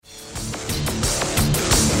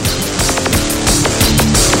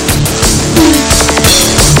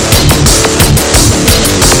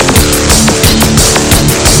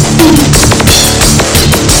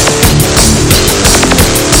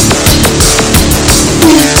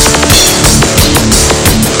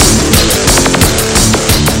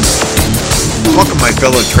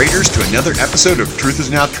fellow traders, to another episode of Truth is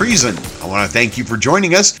Now Treason. I want to thank you for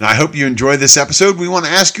joining us, and I hope you enjoy this episode. We want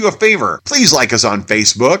to ask you a favor. Please like us on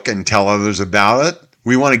Facebook and tell others about it.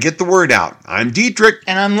 We want to get the word out. I'm Dietrich.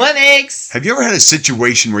 And I'm Lennox. Have you ever had a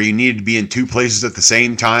situation where you needed to be in two places at the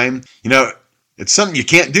same time? You know, it's something you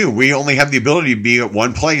can't do. We only have the ability to be at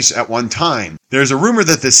one place at one time. There's a rumor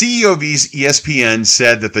that the CEO of ESPN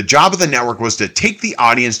said that the job of the network was to take the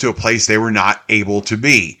audience to a place they were not able to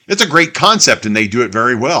be. It's a great concept, and they do it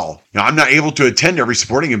very well. You know, I'm not able to attend every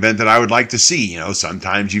sporting event that I would like to see. You know,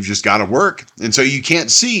 sometimes you've just got to work, and so you can't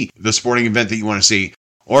see the sporting event that you want to see.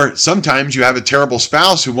 Or sometimes you have a terrible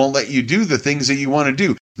spouse who won't let you do the things that you want to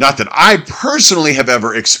do. Not that I personally have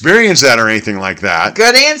ever experienced that or anything like that.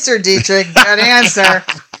 Good answer, Dietrich. Good answer.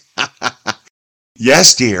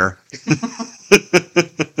 Yes, dear.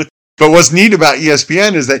 But what's neat about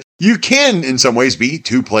ESPN is that you can, in some ways, be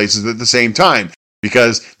two places at the same time.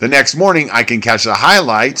 Because the next morning, I can catch the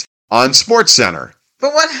highlights on SportsCenter.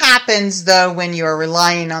 But what happens, though, when you are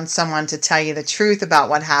relying on someone to tell you the truth about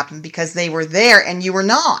what happened because they were there and you were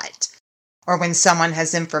not? Or when someone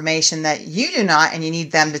has information that you do not and you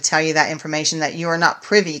need them to tell you that information that you are not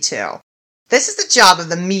privy to? This is the job of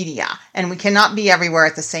the media, and we cannot be everywhere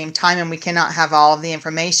at the same time, and we cannot have all of the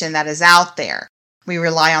information that is out there. We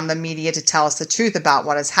rely on the media to tell us the truth about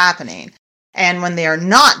what is happening. And when they are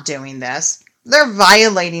not doing this, they're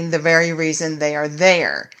violating the very reason they are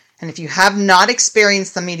there. And if you have not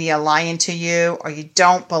experienced the media lying to you, or you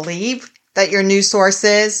don't believe that your news source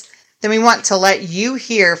is, then we want to let you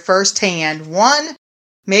hear firsthand one,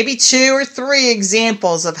 maybe two or three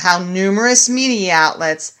examples of how numerous media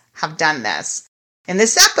outlets have done this. In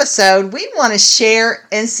this episode, we want to share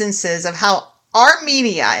instances of how our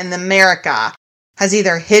media in America has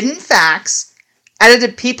either hidden facts,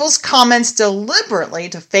 edited people's comments deliberately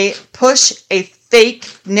to push a fake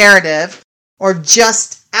narrative, or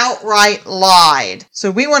just outright lied. So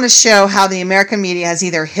we want to show how the American media has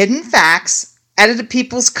either hidden facts, edited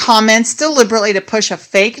people's comments deliberately to push a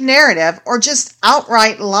fake narrative, or just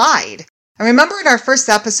outright lied. And remember in our first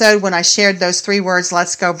episode when I shared those three words,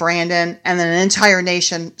 "Let's go Brandon," and then an entire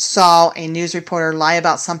nation saw a news reporter lie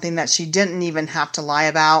about something that she didn't even have to lie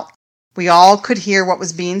about? We all could hear what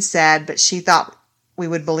was being said, but she thought we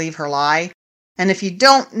would believe her lie. And if you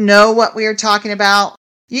don't know what we are talking about,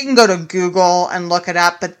 you can go to Google and look it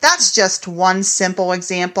up, but that's just one simple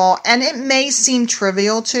example, and it may seem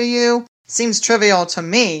trivial to you. It seems trivial to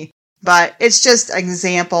me, but it's just an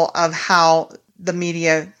example of how the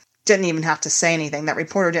media didn't even have to say anything. That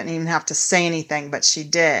reporter didn't even have to say anything, but she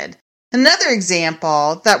did. Another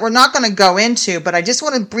example that we're not going to go into, but I just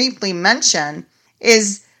want to briefly mention,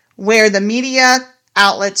 is where the media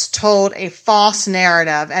outlets told a false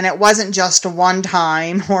narrative, and it wasn't just one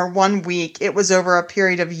time or 1 week. It was over a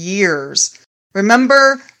period of years.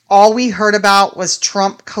 Remember, all we heard about was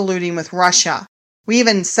Trump colluding with Russia. We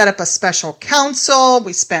even set up a special counsel.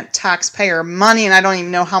 We spent taxpayer money, and I don't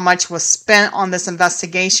even know how much was spent on this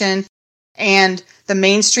investigation. And the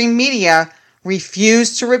mainstream media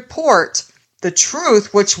refused to report the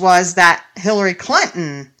truth, which was that Hillary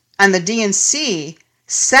Clinton and the DNC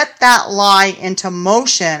set that lie into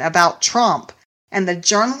motion about Trump. And the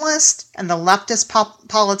journalists and the leftist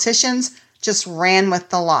politicians just ran with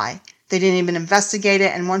the lie. They didn't even investigate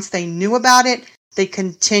it. And once they knew about it, they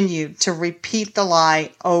continued to repeat the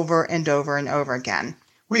lie over and over and over again.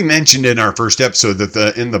 We mentioned in our first episode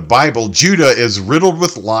that in the Bible, Judah is riddled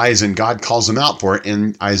with lies, and God calls him out for it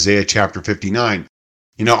in Isaiah chapter 59.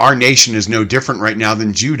 You know, our nation is no different right now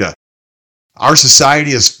than Judah. Our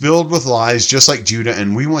society is filled with lies just like Judah,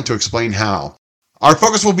 and we want to explain how. Our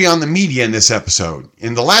focus will be on the media in this episode.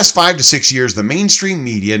 In the last 5 to 6 years, the mainstream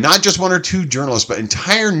media, not just one or two journalists, but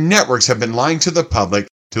entire networks have been lying to the public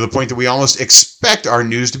to the point that we almost expect our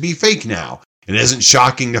news to be fake now. It isn't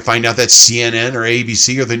shocking to find out that CNN or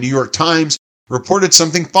ABC or the New York Times reported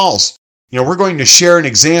something false. You know, we're going to share an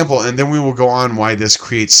example, and then we will go on why this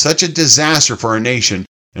creates such a disaster for our nation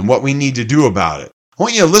and what we need to do about it. I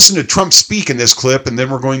want you to listen to Trump speak in this clip, and then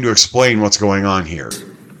we're going to explain what's going on here.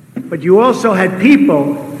 But you also had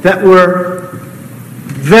people that were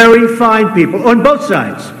very fine people on both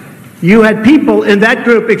sides. You had people in that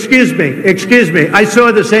group, excuse me, I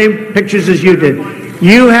saw the same pictures as you did.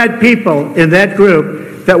 You had people in that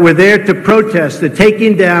group that were there to protest the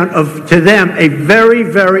taking down of, to them, a very,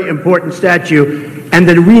 very important statue and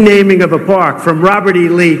the renaming of a park from Robert E.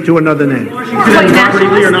 Lee to another name. Robert E.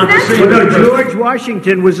 Lee are not the same. No, George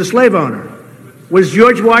Washington was a slave owner. Was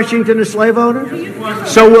George Washington a slave owner?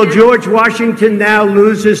 So will George Washington now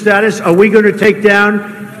lose his status? Are we going to take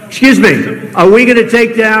down Excuse me. Are we going to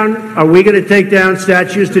take down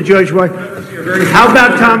statues to George Washington? How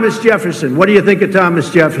about Thomas Jefferson? What do you think of Thomas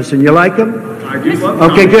Jefferson? You like him? I do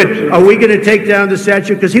love Okay, Thomas good. Jefferson. Are we going to take down the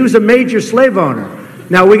statue? Because he was a major slave owner.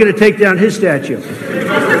 Now we're going to take down his statue.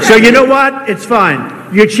 So you know what? It's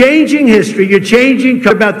fine. You're changing history. You're changing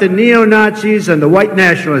about the neo-Nazis and the white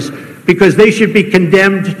nationalists because they should be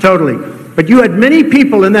condemned totally. But you had many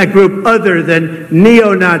people in that group other than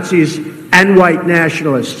neo-Nazis and white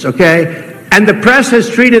nationalists, okay? And the press has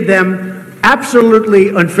treated them absolutely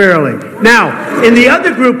unfairly. Now, in the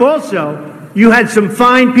other group also, you had some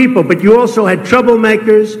fine people, but you also had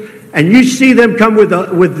troublemakers, and you see them come with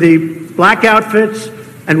the black outfits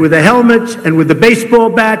and with the helmets and with the baseball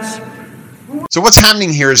bats. So what's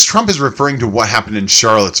happening here is Trump is referring to what happened in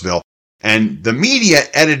Charlottesville, and the media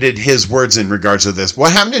edited his words in regards to this.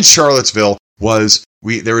 What happened in Charlottesville was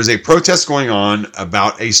there was a protest going on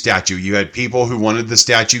about a statue. You had people who wanted the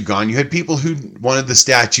statue gone. You had people who wanted the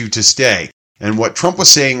statue to stay. And what Trump was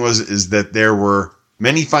saying is that there were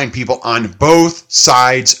many fine people on both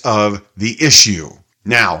sides of the issue.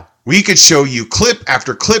 Now, we could show you clip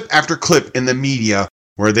after clip after clip in the media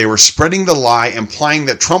where they were spreading the lie, implying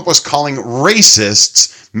that Trump was calling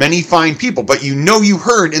racists many fine people. But you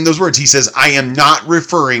heard in those words, he says, I am not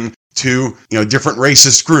referring to different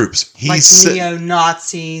racist groups. Like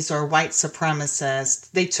neo-Nazis or white supremacists.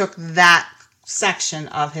 They took that section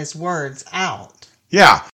of his words out.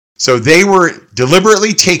 Yeah. So they were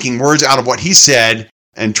deliberately taking words out of what he said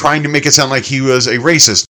and trying to make it sound like he was a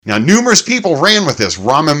racist. Now, numerous people ran with this.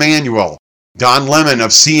 Rahm Emanuel, Don Lemon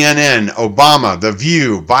of CNN, Obama, The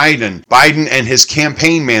View, Biden and his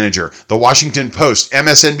campaign manager, The Washington Post,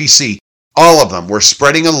 MSNBC, all of them were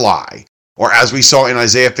spreading a lie. Or as we saw in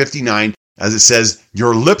Isaiah 59, as it says,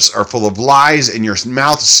 your lips are full of lies and your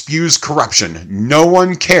mouth spews corruption. No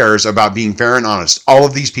one cares about being fair and honest. All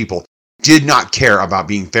of these people did not care about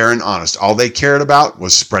being fair and honest. All they cared about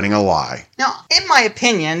was spreading a lie. Now, in my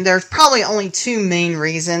opinion, there's probably only two main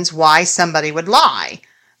reasons why somebody would lie.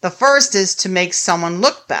 The first is to make someone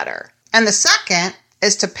look better. And the second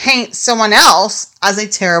is to paint someone else as a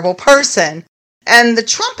terrible person. And the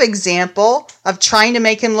Trump example of trying to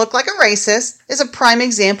make him look like a racist is a prime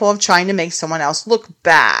example of trying to make someone else look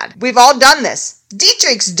bad. We've all done this.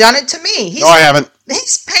 Dietrich's done it to me. No, I haven't.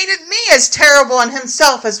 He's painted me as terrible and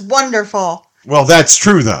himself as wonderful. Well, that's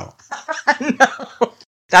true, though. No.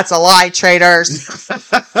 That's a lie, traitors.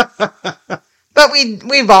 But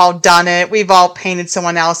we've all done it. We've all painted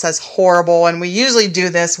someone else as horrible, and we usually do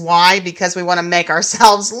this. Why? Because we want to make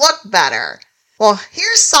ourselves look better. Well,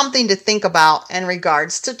 here's something to think about in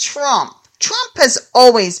regards to Trump. Trump has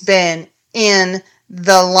always been in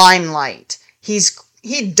the limelight.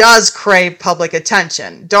 He does crave public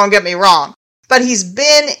attention. Don't get me wrong. But he's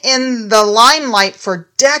been in the limelight for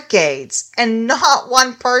decades, and not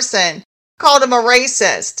one person called him a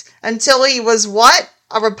racist until he was what?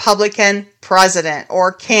 A Republican president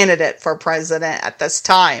or candidate for president at this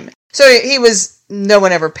time. So no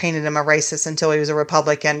one ever painted him a racist until he was a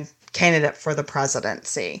Republican candidate for the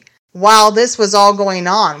presidency. While this was all going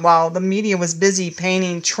on, while the media was busy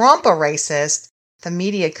painting Trump a racist, the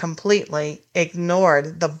media completely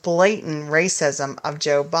ignored the blatant racism of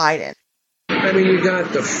Joe Biden. I mean, you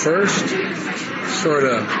got the first sort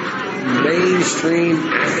of mainstream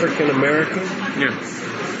African American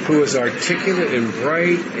who was articulate and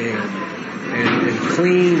bright and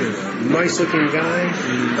clean and a nice looking guy.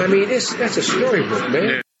 I mean, that's a storybook,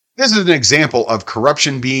 man. This is an example of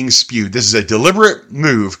corruption being spewed. This is a deliberate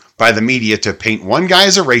move by the media to paint one guy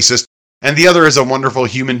as a racist and the other as a wonderful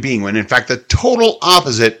human being, when in fact the total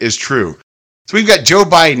opposite is true. So we've got Joe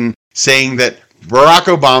Biden saying that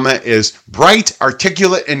Barack Obama is bright,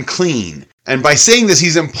 articulate, and clean. And by saying this,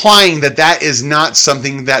 he's implying that that is not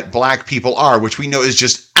something that black people are, which we know is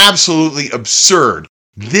just absolutely absurd.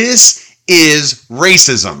 This is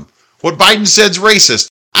racism. What Biden said is racist.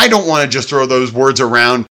 I don't want to just throw those words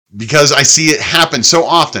around because I see it happen so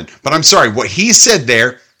often. But I'm sorry, what he said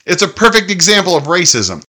there, it's a perfect example of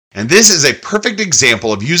racism. And this is a perfect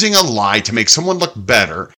example of using a lie to make someone look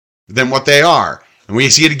better than what they are. And we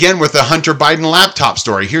see it again with the Hunter Biden laptop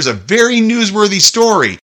story. Here's a very newsworthy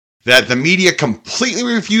story that the media completely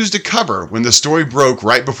refused to cover when the story broke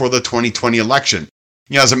right before the 2020 election.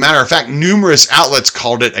 You know, as a matter of fact, numerous outlets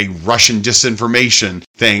called it a Russian disinformation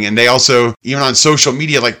thing. And they also, even on social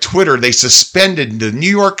media like Twitter, they suspended the New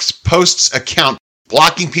York Post's account,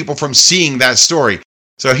 blocking people from seeing that story.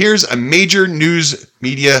 So here's a major news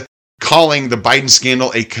media calling the Biden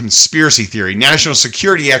scandal a conspiracy theory. National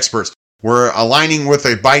security experts were aligning with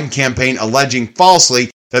the Biden campaign, alleging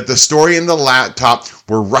falsely that the story and the laptop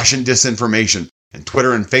were Russian disinformation. And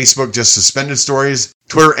Twitter and Facebook just suspended stories.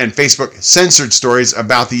 Twitter and Facebook censored stories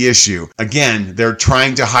about the issue. Again, they're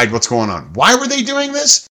trying to hide what's going on. Why were they doing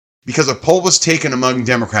this? Because a poll was taken among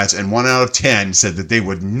Democrats and 1 out of 10 said that they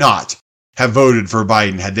would not have voted for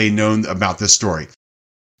Biden had they known about this story.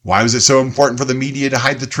 Why was it so important for the media to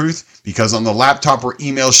hide the truth? Because on the laptop were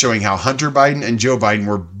emails showing how Hunter Biden and Joe Biden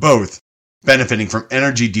were both benefiting from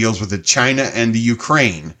energy deals with China and the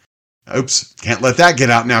Ukraine. Oops, can't let that get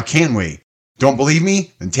out now, can we? Don't believe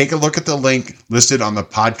me? Then take a look at the link listed on the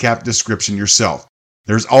podcast description yourself.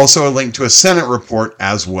 There's also a link to a Senate report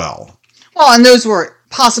as well. Well, and those were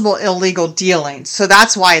possible illegal dealings. So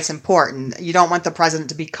that's why it's important. You don't want the president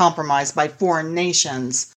to be compromised by foreign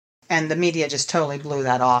nations. And the media just totally blew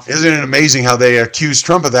that off. Isn't it amazing how they accuse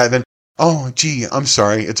Trump of that? Then, oh, gee, I'm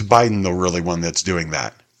sorry. It's Biden, the really one that's doing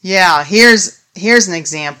that. Yeah, here's an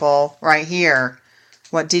example right here.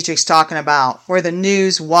 What Dietrich's talking about, where the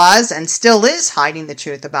news was and still is hiding the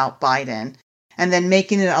truth about Biden and then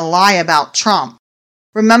making it a lie about Trump.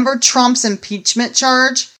 Remember Trump's impeachment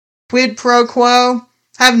charge? Quid pro quo?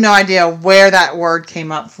 I have no idea where that word came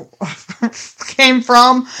from. It came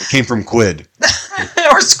from quid.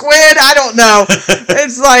 Or squid, I don't know.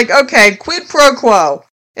 It's like, okay, quid pro quo.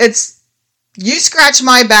 It's you scratch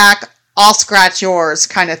my back, I'll scratch yours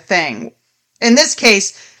kind of thing. In this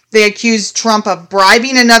case, they accused Trump of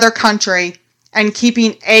bribing another country and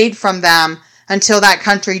keeping aid from them until that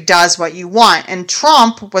country does what you want. And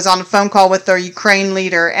Trump was on a phone call with their Ukraine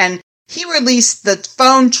leader, and he released the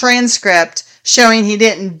phone transcript showing he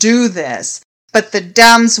didn't do this. But the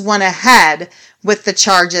Dems went ahead with the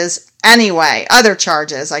charges anyway. Other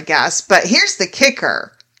charges, I guess. But here's the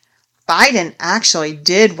kicker. Biden actually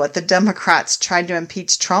did what the Democrats tried to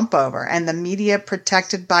impeach Trump over, and the media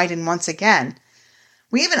protected Biden once again.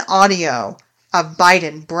 We have an audio of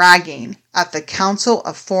Biden bragging at the Council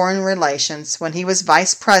of Foreign Relations when he was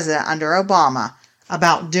vice president under Obama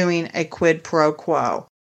about doing a quid pro quo.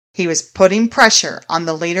 He was putting pressure on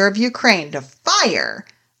the leader of Ukraine to fire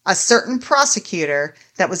a certain prosecutor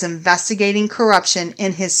that was investigating corruption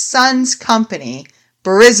in his son's company,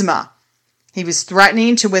 Burisma. He was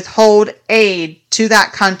threatening to withhold aid to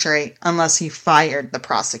that country unless he fired the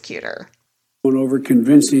prosecutor. Went over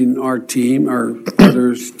convincing our team, or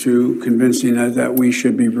others, to convincing us that we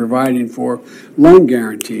should be providing for loan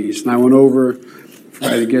guarantees. And I went over for,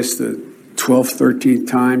 I guess, the 12th, 13th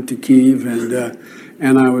time to Kyiv,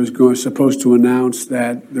 and I was supposed to announce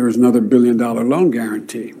that there was another $1 billion loan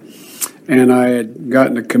guarantee. And I had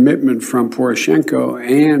gotten a commitment from Poroshenko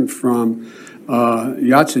and from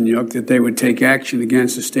Yatsenyuk that they would take action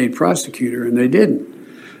against the state prosecutor, and they didn't.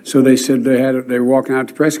 So they said they were walking out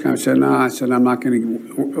to press conference. I said, no, I said, we're not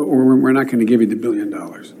going to give you the $1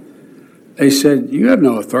 billion. They said, you have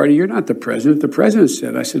no authority. You're not the president. The president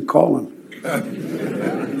said. I said, call him.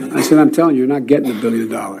 I said, I'm telling you, you're not getting the $1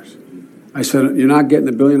 billion. I said, you're not getting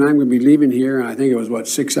the $1 billion. I'm going to be leaving here. And I think it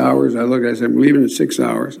was, 6 hours? I said, I'm leaving in 6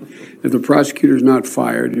 hours. If the prosecutor's not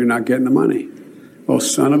fired, you're not getting the money. Well,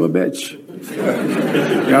 son of a bitch.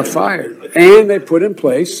 Got fired. And they put in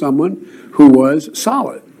place someone who was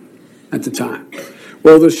solid at the time.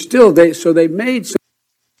 Well, they made some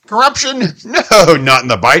Corruption? No, not in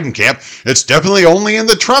the Biden camp. It's definitely only in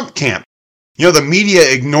the Trump camp. You know, the media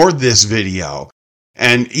ignored this video.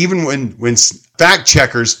 And even when fact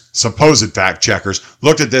checkers, supposed fact checkers,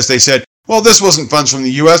 looked at this, they said, well, this wasn't funds from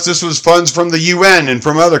the U.S., this was funds from the UN and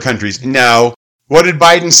from other countries. No. What did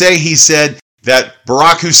Biden say? He said that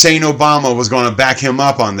Barack Hussein Obama was going to back him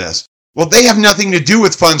up on this. Well, they have nothing to do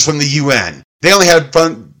with funds from the UN. They only had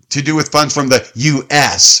to do with funds from the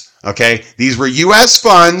U.S., okay? These were U.S.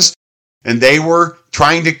 funds, and they were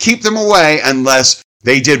trying to keep them away unless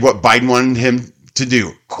they did what Biden wanted him to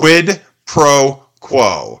do. Quid pro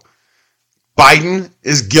quo. Biden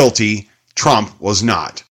is guilty. Trump was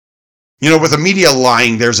not. You know, with the media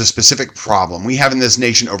lying, there's a specific problem. We have in this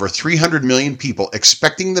nation over 300 million people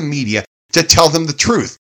expecting the media to tell them the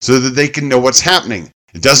truth so that they can know what's happening.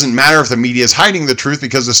 It doesn't matter if the media is hiding the truth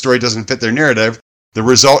because the story doesn't fit their narrative. The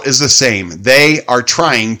result is the same. They are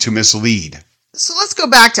trying to mislead. So let's go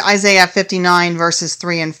back to Isaiah 59, verses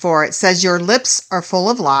 3 and 4. It says, your lips are full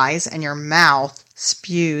of lies and your mouth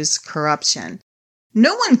spews corruption.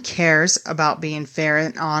 No one cares about being fair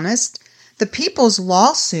and honest. The people's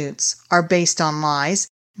lawsuits are based on lies.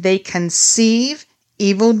 They conceive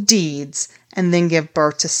evil deeds and then give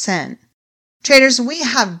birth to sin. Traders, we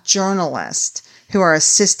have journalists who are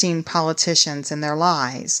assisting politicians in their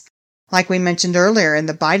lies, like we mentioned earlier in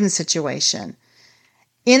the Biden situation.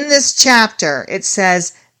 In this chapter, it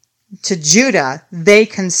says, to Judah, they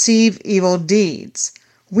conceive evil deeds.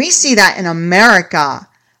 We see that in America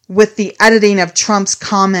with the editing of Trump's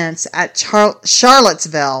comments at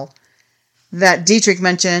Charlottesville that Dietrich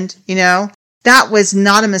mentioned, that was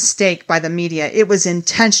not a mistake by the media. It was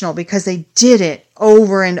intentional because they did it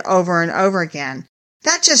over and over and over again.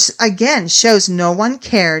 That just, again, shows no one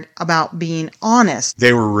cared about being honest.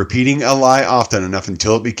 They were repeating a lie often enough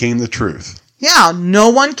until it became the truth. Yeah, no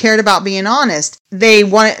one cared about being honest. They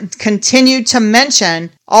continued to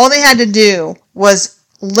mention, all they had to do was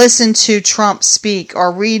listen to Trump speak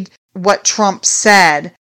or read what Trump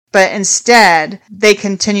said, but instead they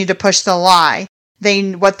continued to push the lie.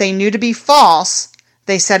 What they knew to be false,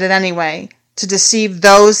 they said it anyway, to deceive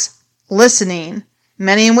those listening,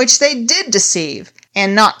 many in which they did deceive,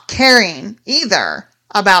 and not caring either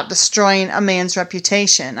about destroying a man's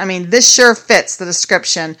reputation. I mean, this sure fits the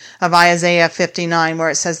description of Isaiah 59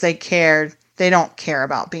 where it says they cared. They don't care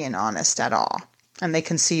about being honest at all, and they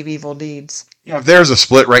conceive evil deeds. If there's a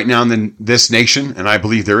split right now in this nation, and I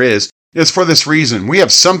believe there is, it's for this reason. We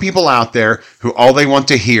have some people out there who all they want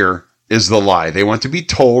to hear is the lie. They want to be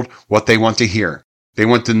told what they want to hear. They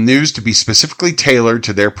want the news to be specifically tailored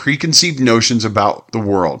to their preconceived notions about the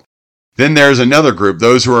world. Then there's another group,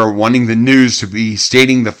 those who are wanting the news to be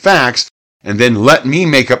stating the facts and then let me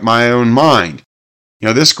make up my own mind.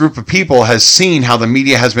 This group of people has seen how the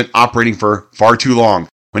media has been operating for far too long,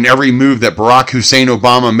 when every move that Barack Hussein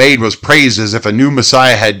Obama made was praised as if a new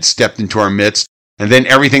Messiah had stepped into our midst, and then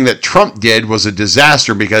everything that Trump did was a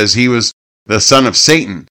disaster because he was the son of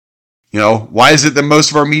Satan. Why is it that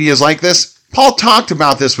most of our media is like this? Paul talked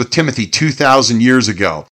about this with Timothy 2,000 years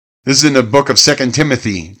ago. This is in the book of 2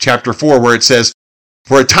 Timothy, chapter 4, where it says,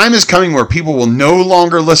 "For a time is coming where people will no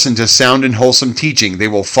longer listen to sound and wholesome teaching. They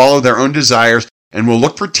will follow their own desires and will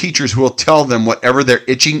look for teachers who will tell them whatever their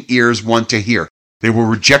itching ears want to hear. They will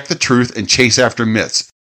reject the truth and chase after myths."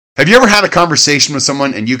 Have you ever had a conversation with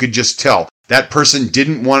someone and you could just tell that person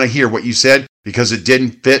didn't want to hear what you said because it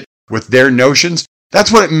didn't fit with their notions?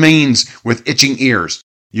 That's what it means with itching ears.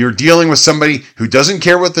 You're dealing with somebody who doesn't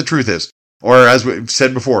care what the truth is. Or as we've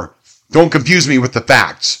said before, don't confuse me with the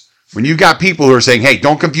facts. When you got people who are saying, hey,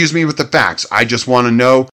 don't confuse me with the facts, I just want to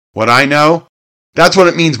know what I know, that's what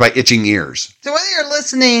it means by itching ears. So whether you're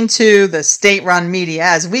listening to the state-run media,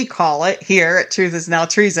 as we call it here at Truth is Now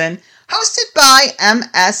Treason, hosted by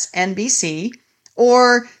MSNBC,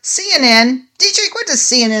 or CNN, Dietrich, what does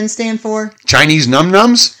CNN stand for? Chinese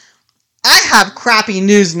num-nums? I have crappy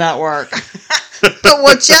news network. But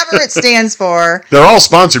whichever it stands for. They're all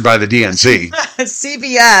sponsored by the DNC.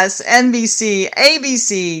 CBS, NBC,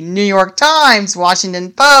 ABC, New York Times,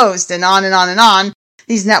 Washington Post, and on and on and on.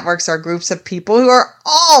 These networks are groups of people who are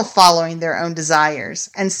all following their own desires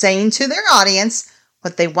and saying to their audience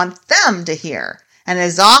what they want them to hear. And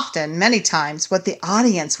as often, many times, what the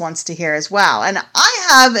audience wants to hear as well. And I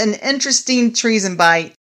have an interesting treason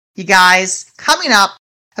bite, you guys, coming up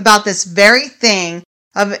about this very thing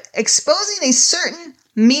of exposing a certain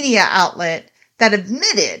media outlet that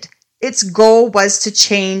admitted its goal was to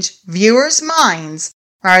change viewers' minds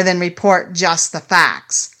rather than report just the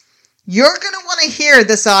facts. You're going to want to hear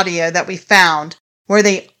this audio that we found where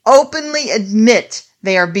they openly admit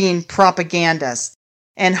they are being propagandists.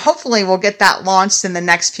 And hopefully we'll get that launched in the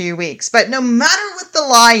next few weeks. But no matter what the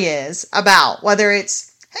lie is about, whether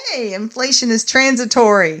it's, hey, inflation is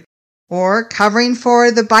transitory, or covering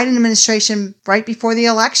for the Biden administration right before the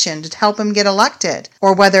election to help him get elected,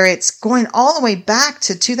 or whether it's going all the way back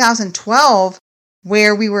to 2012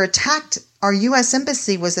 where we were attacked, our U.S.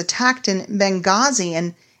 embassy was attacked in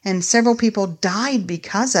Benghazi and several people died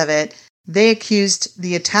because of it. They accused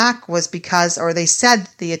the attack was because, or they said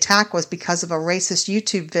the attack was because of a racist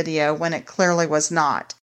YouTube video when it clearly was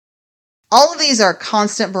not. All of these are a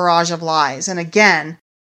constant barrage of lies. And again,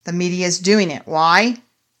 the media is doing it. Why?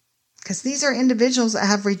 Because these are individuals that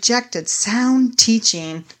have rejected sound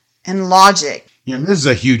teaching and logic. This is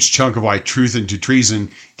a huge chunk of why Truth into Treason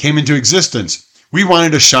came into existence. We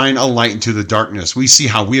wanted to shine a light into the darkness. We see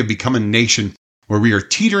how we have become a nation where we are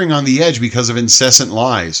teetering on the edge because of incessant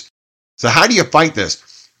lies. So how do you fight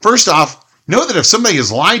this? First off, know that if somebody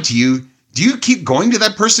has lied to you, do you keep going to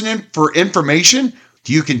that person for information?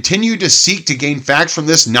 Do you continue to seek to gain facts from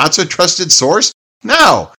this not-so-trusted source?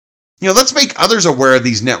 No. Let's make others aware of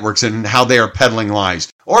these networks and how they are peddling lies.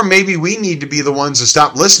 Or maybe we need to be the ones to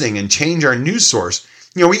stop listening and change our news source.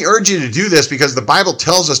 We urge you to do this because the Bible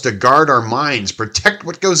tells us to guard our minds, protect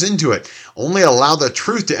what goes into it, only allow the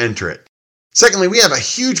truth to enter it. Secondly, we have a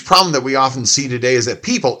huge problem that we often see today is that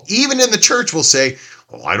people, even in the church, will say,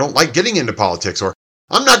 well, I don't like getting into politics, or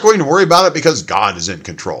I'm not going to worry about it because God is in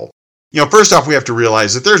control. First off, we have to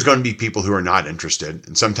realize that there's going to be people who are not interested,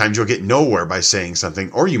 and sometimes you'll get nowhere by saying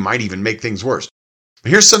something, or you might even make things worse.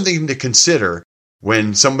 But here's something to consider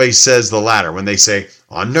when somebody says the latter, when they say,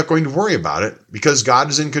 I'm not going to worry about it because God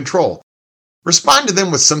is in control. Respond to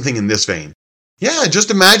them with something in this vein. Yeah,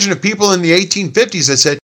 just imagine if people in the 1850s had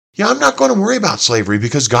said, yeah, I'm not going to worry about slavery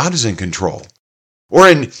because God is in control. Or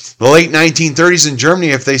in the late 1930s in Germany,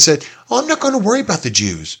 if they said, I'm not going to worry about the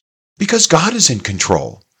Jews because God is in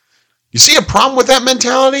control. You see a problem with that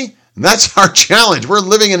mentality? And that's our challenge. We're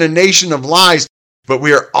living in a nation of lies, but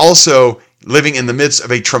we are also living in the midst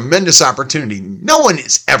of a tremendous opportunity. No one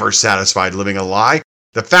is ever satisfied living a lie.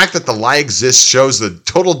 The fact that the lie exists shows the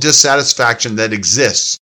total dissatisfaction that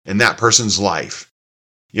exists in that person's life.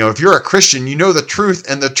 You know, if you're a Christian, you know the truth,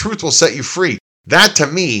 and the truth will set you free. That, to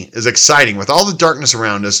me, is exciting. With all the darkness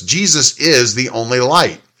around us, Jesus is the only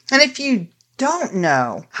light. And if you don't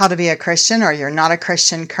know how to be a Christian, or you're not a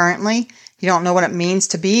Christian currently, you don't know what it means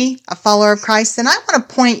to be a follower of Christ, then I want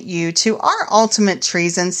to point you to our Ultimate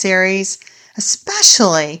Treason series,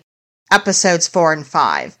 especially episodes 4 and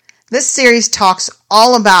 5. This series talks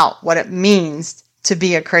all about what it means to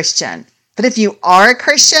be a Christian. But if you are a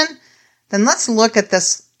Christian, then let's look at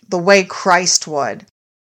this the way Christ would.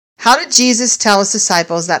 How did Jesus tell his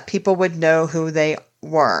disciples that people would know who they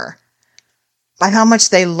were? By how much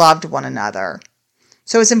they loved one another.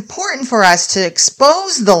 So it's important for us to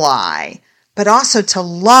expose the lie, but also to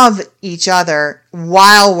love each other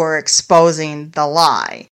while we're exposing the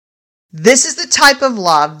lie. This is the type of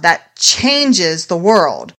love that changes the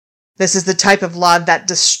world. This is the type of love that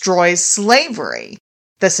destroys slavery.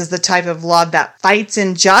 This is the type of love that fights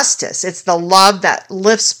injustice. It's the love that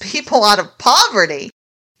lifts people out of poverty.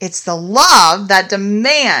 It's the love that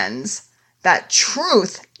demands that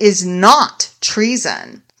truth is not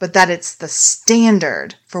treason, but that it's the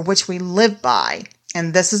standard for which we live by.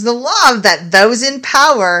 And this is the love that those in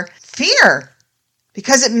power fear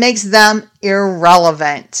because it makes them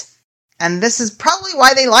irrelevant. And this is probably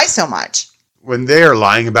why they lie so much. When they are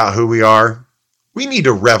lying about who we are, we need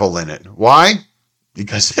to revel in it. Why?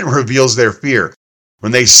 Because it reveals their fear.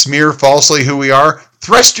 When they smear falsely who we are,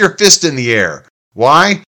 thrust your fist in the air.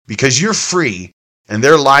 Why? Because you're free, and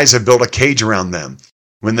their lies have built a cage around them.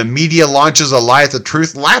 When the media launches a lie at the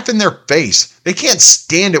truth, laugh in their face. They can't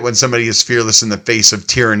stand it when somebody is fearless in the face of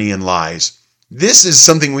tyranny and lies. This is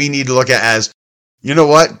something we need to look at as, you know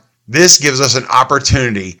what? This gives us an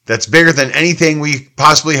opportunity that's bigger than anything we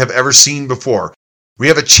possibly have ever seen before. We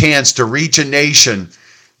have a chance to reach a nation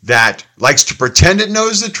that likes to pretend it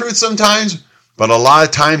knows the truth sometimes, but a lot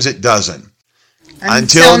of times it doesn't.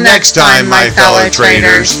 Until next time, my fellow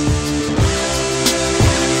traders.